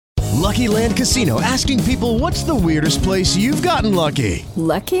Lucky Land Casino, asking people, what's the weirdest place you've gotten lucky?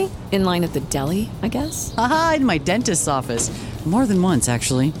 Lucky? In line at the deli, I guess? Aha, in my dentist's office. More than once,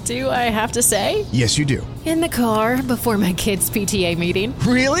 actually. Do I have to say? Yes, you do. In the car before my kids' PTA meeting.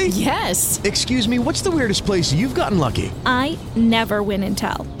 Really? Yes. Excuse me, what's the weirdest place you've gotten lucky? I never win and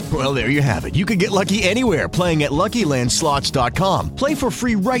tell. Well, there you have it. You can get lucky anywhere, playing at LuckyLandSlots.com. Play for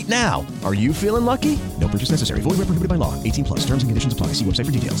free right now. Are you feeling lucky? No purchase necessary. Void where prohibited by law. 18 plus. Terms and conditions apply. See website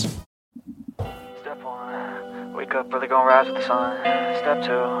for details. Step 1, wake up early, gonna rise with the sun. Step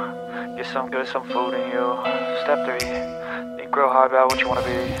 2, get some good, some food in you. Step 3, think real hard about what you wanna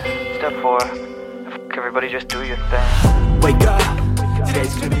be. Step 4, everybody just do your thing. Wake up,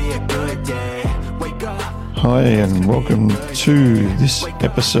 today's gonna be a good day. Wake up. Hi and welcome to this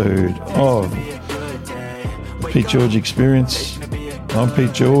episode of the Pete George Experience. I'm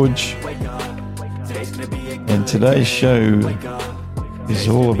Pete George, and today's show is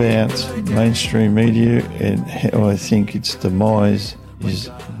all about mainstream media and how I think its demise is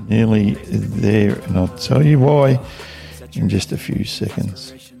nearly there, and I'll tell you why in just a few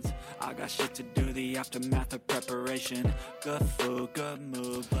seconds. I got shit to do, the aftermath of preparation. Good food, good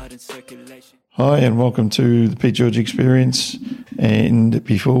mood, blood in circulation. Hi and welcome to the Pete George Experience, and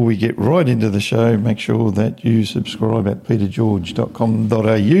before we get right into the show, make sure that you subscribe at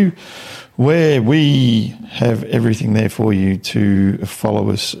petergeorge.com.au, where we have everything there for you to follow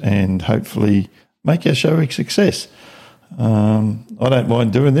us and hopefully make our show a success. I don't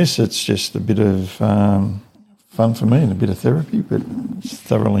mind doing this. It's just a bit of fun for me and a bit of therapy, but it's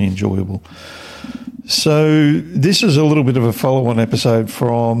thoroughly enjoyable. So this is a little bit of a follow-on episode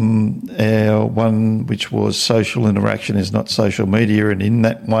from our one which was Social Interaction is Not Social Media, and in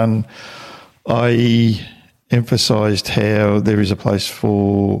that one I emphasised how there is a place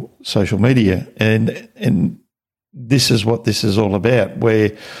for social media, and this is what this is all about,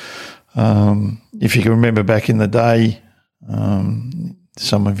 where if you can remember back in the day,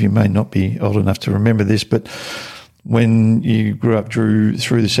 some of you may not be old enough to remember this, but when you grew up through the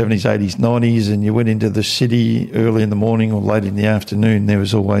 70s, 80s, 90s, and you went into the city early in the morning or late in the afternoon, there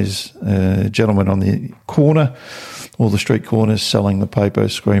was always a gentleman on the corner, all the street corners, selling the paper,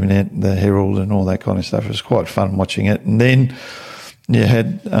 screaming out the Herald and all that kind of stuff. It was quite fun watching it. And then you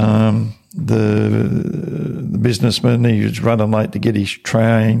had the businessman. He was running late to get his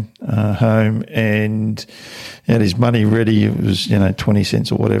train home, and he had his money ready. It was 20 cents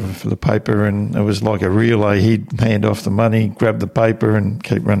or whatever for the paper, and it was like a relay. He'd hand off the money, grab the paper, and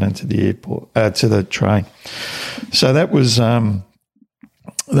keep running to the airport, to the train. So that was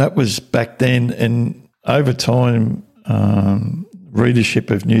back then, and over time, readership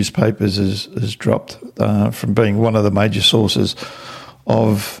of newspapers has dropped from being one of the major sources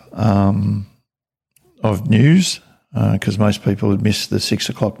of news, because most people would miss the 6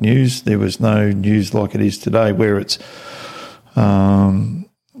 o'clock news. There was no news like it is today, where it's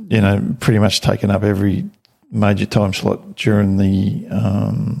pretty much taken up every major time slot during the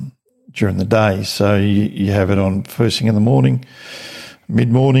day. So you have it on first thing in the morning,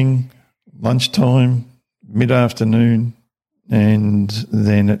 mid-morning, lunchtime, mid-afternoon, and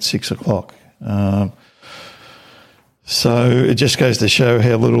then at 6 o'clock. So it just goes to show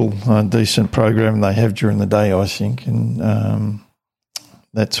how little decent program they have during the day, I think, and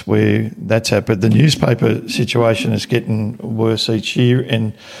that's where that's at. But the newspaper situation is getting worse each year,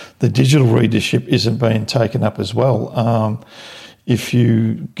 and the digital readership isn't being taken up as well. If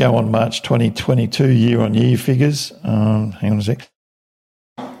you go on March 2022 year-on-year figures, hang on a sec,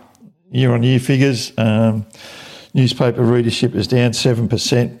 year-on-year figures, newspaper readership is down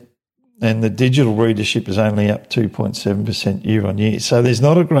 7%. And the digital readership is only up 2.7% year on year. So there's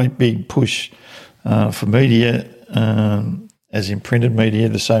not a great big push for media, as in printed media,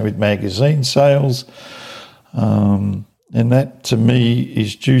 the same with magazine sales. And that, to me,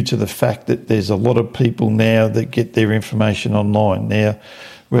 is due to the fact that there's a lot of people now that get their information online. Now,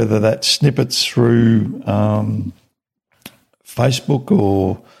 whether that's snippets through Facebook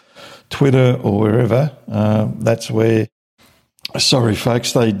or Twitter or wherever, that's where... Sorry,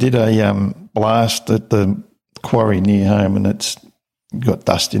 folks, they did a blast at the quarry near home, and it's got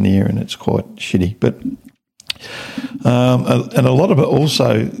dust in the air and it's quite shitty. But and a lot of it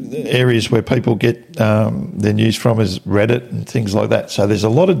also, areas where people get their news from is Reddit and things like that. So there's a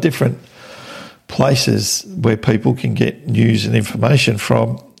lot of different places where people can get news and information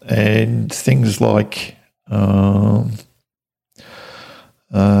from, and things like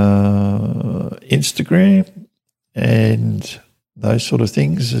Instagram and those sort of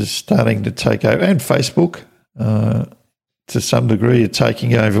things is starting to take over, and Facebook to some degree are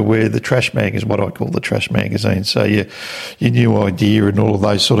taking over where the trash mag is what I call the trash magazine. So your new idea and all of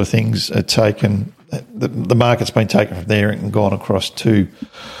those sort of things are taken, the market's been taken from there and gone across to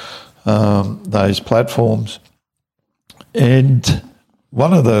those platforms. And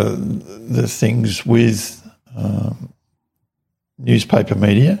one of the things with newspaper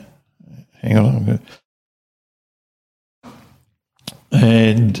media, hang on,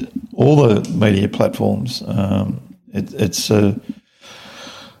 and all the media platforms, it's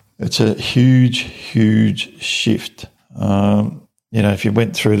a huge shift. If you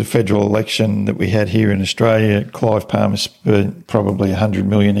went through the federal election that we had here in Australia, Clive Palmer spent probably $100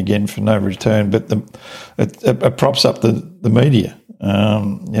 million again for no return, but it props up the media.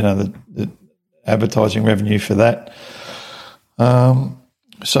 The advertising revenue for that.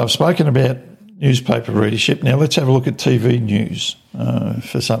 So I've spoken about newspaper readership. Now let's have a look at TV news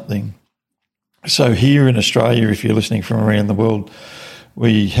for something. So here in Australia, if you're listening from around the world,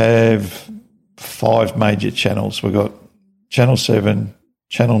 we have 5 major channels. We've got Channel 7,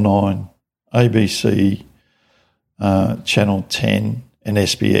 Channel 9, ABC, Channel 10 and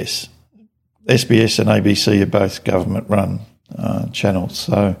SBS. SBS and ABC are both government-run channels.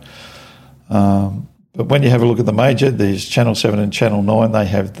 So, but when you have a look at the major, there's Channel 7 and Channel 9. They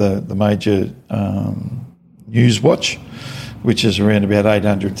have the major News Watch, which is around about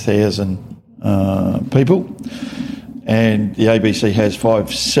 800,000 people, and the ABC has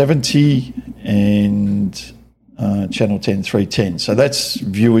 570 and Channel 10 310. So that's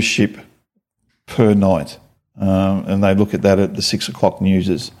viewership per night, and they look at that at the 6 o'clock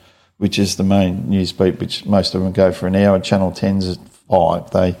newses, which is the main news beat, which most of them go for an hour. Channel 10's at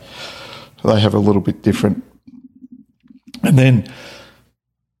 5. They have a little bit different. And then,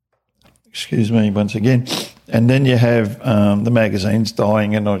 excuse me once again, and then you have the magazines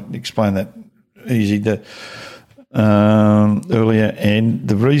dying, and I explained that earlier. And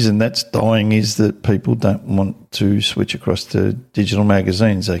the reason that's dying is that people don't want to switch across to digital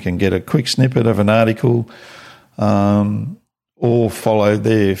magazines. They can get a quick snippet of an article or follow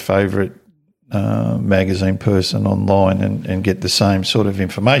their favourite magazine person online and get the same sort of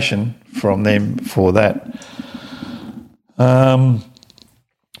information from them for that.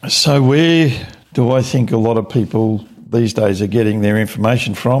 So where do I think a lot of people these days are getting their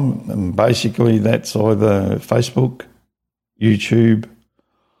information from? And basically that's either Facebook, YouTube,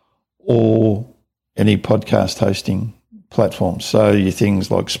 or any podcast hosting platforms. So your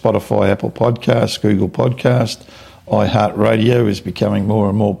things like Spotify, Apple Podcasts, Google Podcast, iHeartRadio is becoming more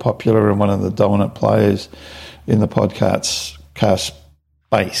and more popular and one of the dominant players in the podcast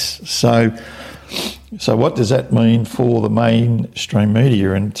space. So what does that mean for the mainstream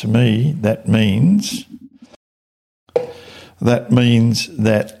media? And to me, that means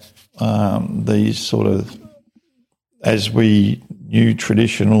that these sort of, as we knew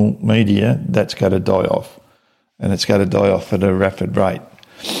traditional media, that's going to die off, and it's going to die off at a rapid rate.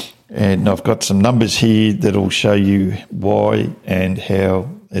 And I've got some numbers here that'll show you why and how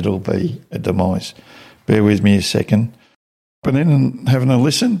it'll be a demise. Bear with me a second. But then having a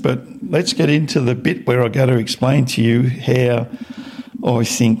listen, but let's get into the bit where I go to explain to you how I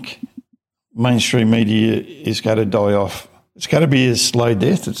think mainstream media is going to die off. It's going to be a slow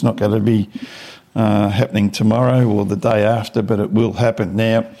death. It's not going to be happening tomorrow or the day after, but it will happen.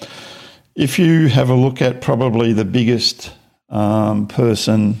 Now, if you have a look at probably the biggest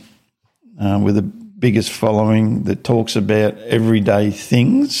person with the biggest following that talks about everyday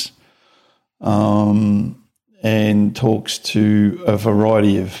things and talks to a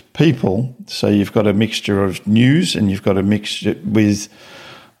variety of people, so you've got a mixture of news and you've got a mixture with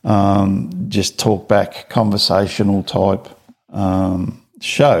just talk back, conversational type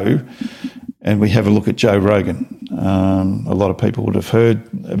show, and we have a look at Joe Rogan. A lot of people would have heard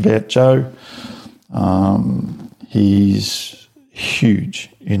about Joe. He's huge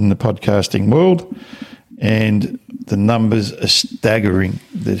in the podcasting world, and the numbers are staggering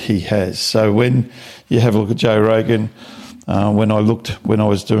that he has. So when you have a look at Joe Rogan, when I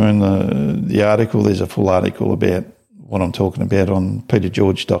was doing the article, there's a full article about what I'm talking about on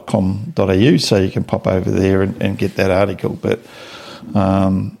petergeorge.com.au, so you can pop over there and get that article. But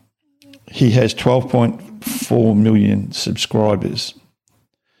he has 12.4 million subscribers,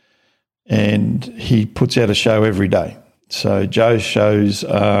 and he puts out a show every day. So Joe's shows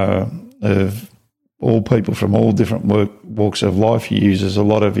are of all people from all different walks of life. He uses a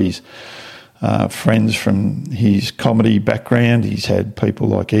lot of his friends from his comedy background. He's had people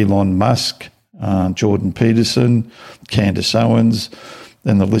like Elon Musk, Jordan Peterson, Candace Owens,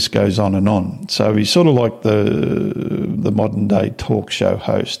 and the list goes on and on. So he's sort of like the modern day talk show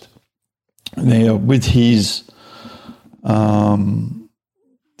host. Now, with his 30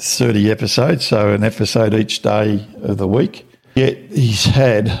 episodes, so an episode each day of the week. Yet he's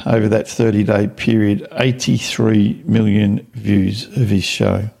had, over that 30-day period, 83 million views of his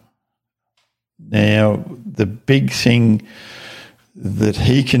show. Now, the big thing that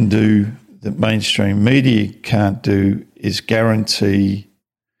he can do that mainstream media can't do is guarantee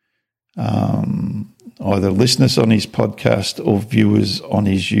either listeners on his podcast or viewers on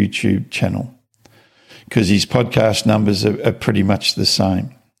his YouTube channel, because his podcast numbers are pretty much the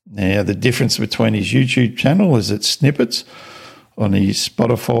same. Now, the difference between his YouTube channel is it's snippets. On his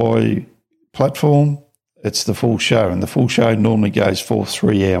Spotify platform, it's the full show, and the full show normally goes for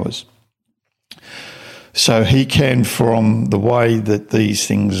 3 hours. So he can, from the way that these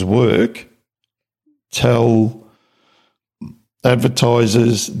things work, tell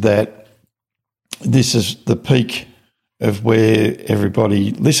advertisers that this is the peak of where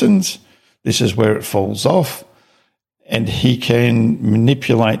everybody listens, this is where it falls off, and he can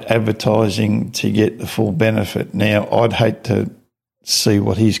manipulate advertising to get the full benefit. Now, I'd hate to see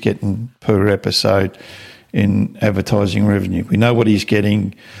what he's getting per episode in advertising revenue. We know what he's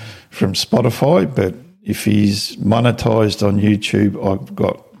getting from Spotify, but if he's monetized on YouTube, I've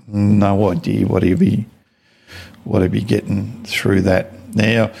got no idea what he'll be getting through that.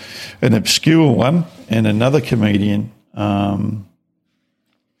 Now, an obscure one, and another comedian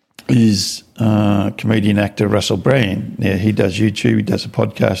is comedian actor Russell Brand. Now, he does YouTube, he does a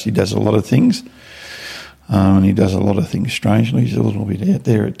podcast, he does a lot of things. And he does a lot of things strangely. He's a little bit out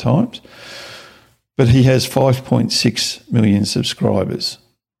there at times. But he has 5.6 million subscribers.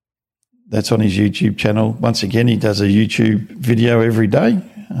 That's on his YouTube channel. Once again, he does a YouTube video every day.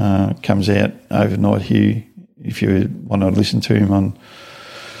 Comes out overnight here if you want to listen to him on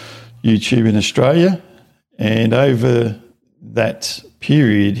YouTube in Australia. And over that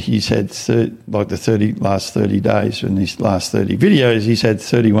period, he's had, last 30 days, in his last 30 videos, he's had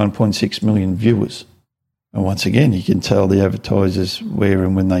 31.6 million viewers. And once again, you can tell the advertisers where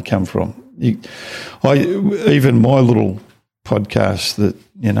and when they come from. Even my little podcast that,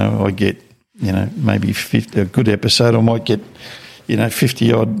 I get, maybe 50, a good episode, I might get,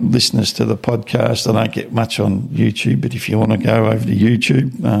 50-odd listeners to the podcast. I don't get much on YouTube, but if you want to go over to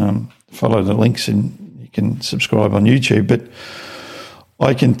YouTube, follow the links and you can subscribe on YouTube. But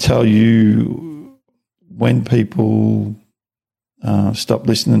I can tell you when people stop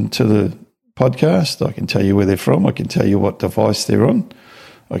listening to the podcast. I can tell you where they're from. I can tell you what device they're on.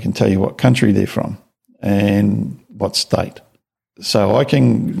 I can tell you what country they're from and what state. So I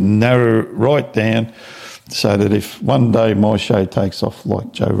can narrow right down so that if one day my show takes off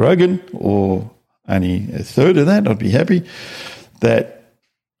like Joe Rogan, or only a third of that, I'd be happy, that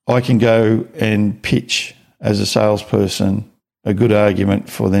I can go and pitch as a salesperson a good argument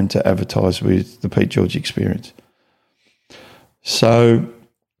for them to advertise with the Pete George Experience. So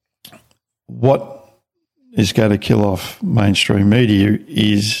what is going to kill off mainstream media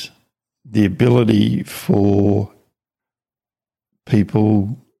is the ability for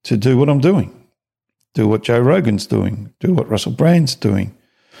people to do what I'm doing, do what Joe Rogan's doing, do what Russell Brand's doing.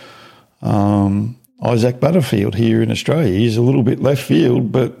 Isaac Butterfield here in Australia, he's a little bit left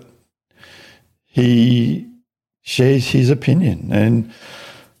field, but he shares his opinion. And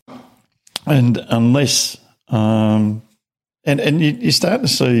unless And you're starting to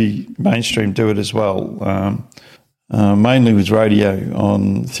see mainstream do it as well, mainly with radio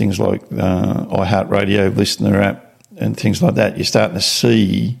on things like iHeartRadio, Listener app and things like that. You're starting to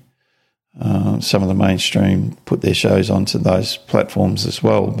see some of the mainstream put their shows onto those platforms as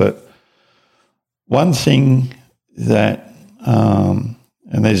well. But one thing that, and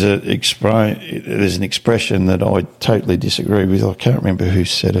there's an expression that I totally disagree with. I can't remember who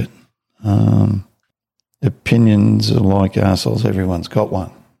said it. Opinions are like arseholes, everyone's got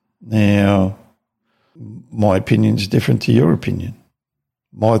one. Now, my opinion's different to your opinion.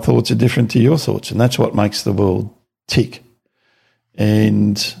 My thoughts are different to your thoughts, and that's what makes the world tick.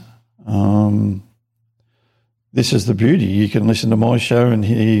 And this is the beauty. You can listen to my show and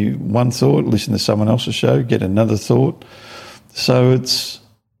hear one thought, listen to someone else's show, get another thought. So it's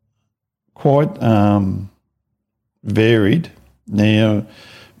quite varied. Now,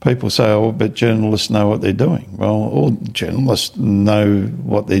 people say, oh, but journalists know what they're doing. Well, all journalists know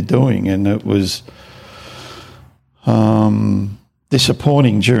what they're doing, and it was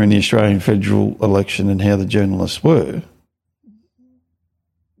disappointing during the Australian federal election and how the journalists were.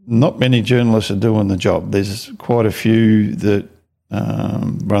 Not many journalists are doing the job. There's quite a few that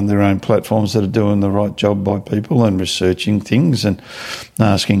run their own platforms that are doing the right job by people and researching things and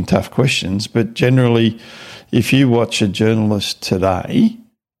asking tough questions. But generally, if you watch a journalist today,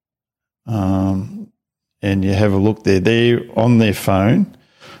 and and you have a look there, they're on their phone.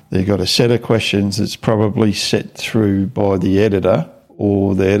 They've got a set of questions that's probably set through by the editor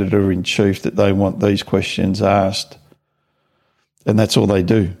or the editor-in-chief that they want these questions asked. And that's all they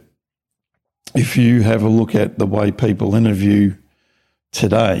do. If you have a look at the way people interview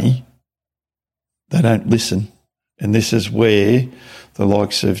today, they don't listen. And this is where the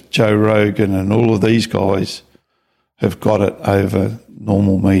likes of Joe Rogan and all of these guys have got it over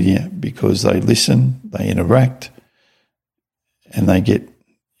normal media, because they listen, they interact, and they get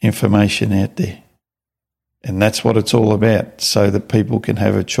information out there. And that's what it's all about, so that people can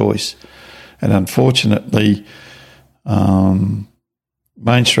have a choice. And unfortunately,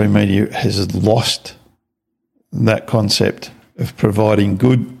 mainstream media has lost that concept of providing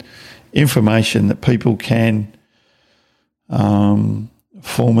good information that people can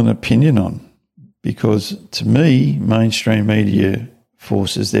form an opinion on. Because to me, mainstream media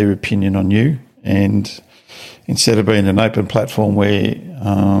forces their opinion on you, and instead of being an open platform where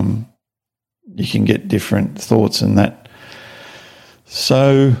you can get different thoughts and that.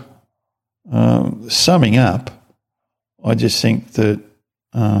 So, summing up, I just think that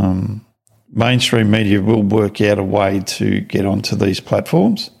mainstream media will work out a way to get onto these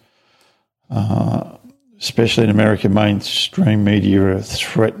platforms. Especially in America, mainstream media are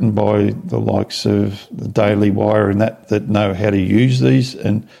threatened by the likes of the Daily Wire and that know how to use these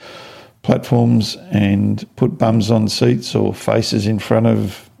and platforms and put bums on seats or faces in front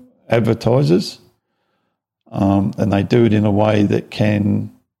of advertisers. And they do it in a way that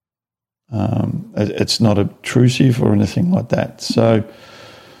can, it's not obtrusive or anything like that. So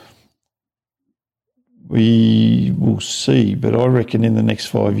we will see, but I reckon in the next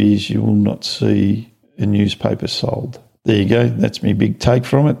 5 years you will not see a newspaper sold. There you go. That's my big take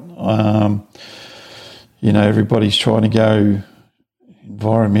from it. Everybody's trying to go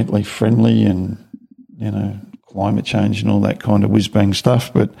environmentally friendly and, climate change and all that kind of whiz-bang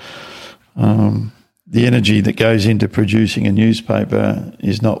stuff. But the energy that goes into producing a newspaper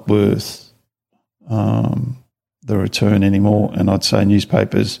is not worth the return anymore. And I'd say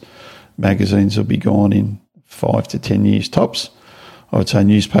magazines will be gone in 5 to 10 years tops. I would say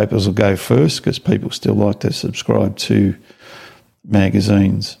newspapers will go first, because people still like to subscribe to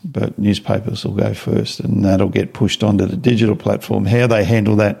magazines, but newspapers will go first, and that'll get pushed onto the digital platform. How they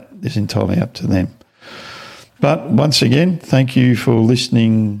handle that is entirely up to them. But once again, thank you for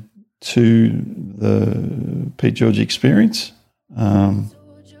listening to the Pete George Experience. You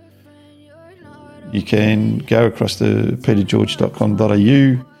can go across to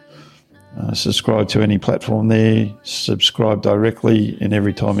petergeorge.com.au, subscribe to any platform there, subscribe directly, and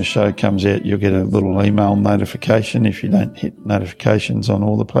every time a show comes out, you'll get a little email notification if you don't hit notifications on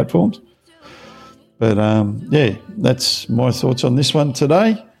all the platforms. But, that's my thoughts on this one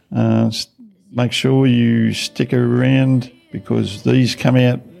today. Make sure you stick around, because these come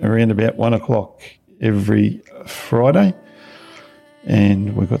out around about 1 o'clock every Friday,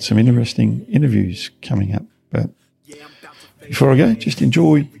 and we've got some interesting interviews coming up. But before I go, just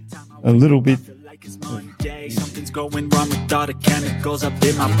enjoy a little bit. Something's going wrong with all the chemicals up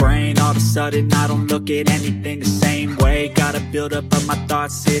in my brain. All of a sudden I don't look at anything the same way. Gotta build up of my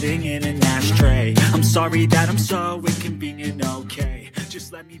thoughts sitting in an ashtray. I'm sorry that I'm so inconvenient, okay.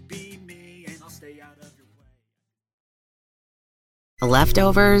 Just let me be me and I'll stay out of your way.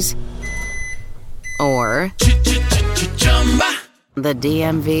 Leftovers or the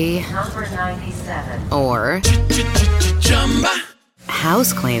DMV number 97 or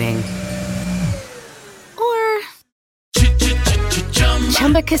house cleaning, or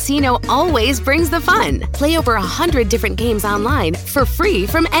Chumba Casino always brings the fun. Play over 100 different games online for free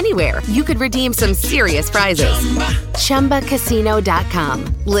from anywhere. You could redeem some serious prizes.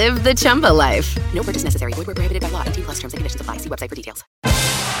 ChumbaCasino.com. Live the Chumba life. No purchase necessary. Void where prohibited by law. 18+ terms and conditions apply. See website for details.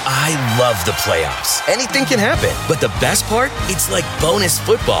 I love the playoffs. Anything can happen. But the best part? It's like bonus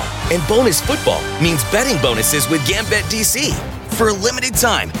football. And bonus football means betting bonuses with Gambit DC. For a limited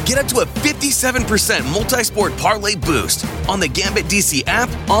time, get up to a 57% multi-sport parlay boost on the Gambit DC app,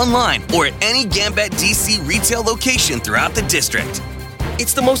 online, or at any Gambit DC retail location throughout the district.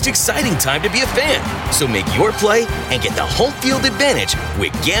 It's the most exciting time to be a fan. So make your play and get the home field advantage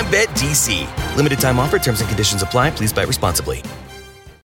with Gambit DC. Limited time offer. Terms and conditions apply. Please bet responsibly.